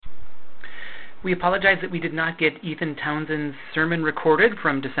We apologize that we did not get Ethan Townsend's sermon recorded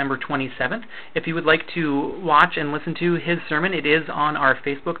from December 27th. If you would like to watch and listen to his sermon, it is on our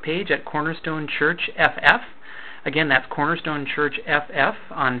Facebook page at Cornerstone Church FF. Again, that's Cornerstone Church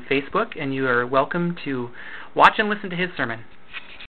FF on Facebook, and you are welcome to watch and listen to his sermon.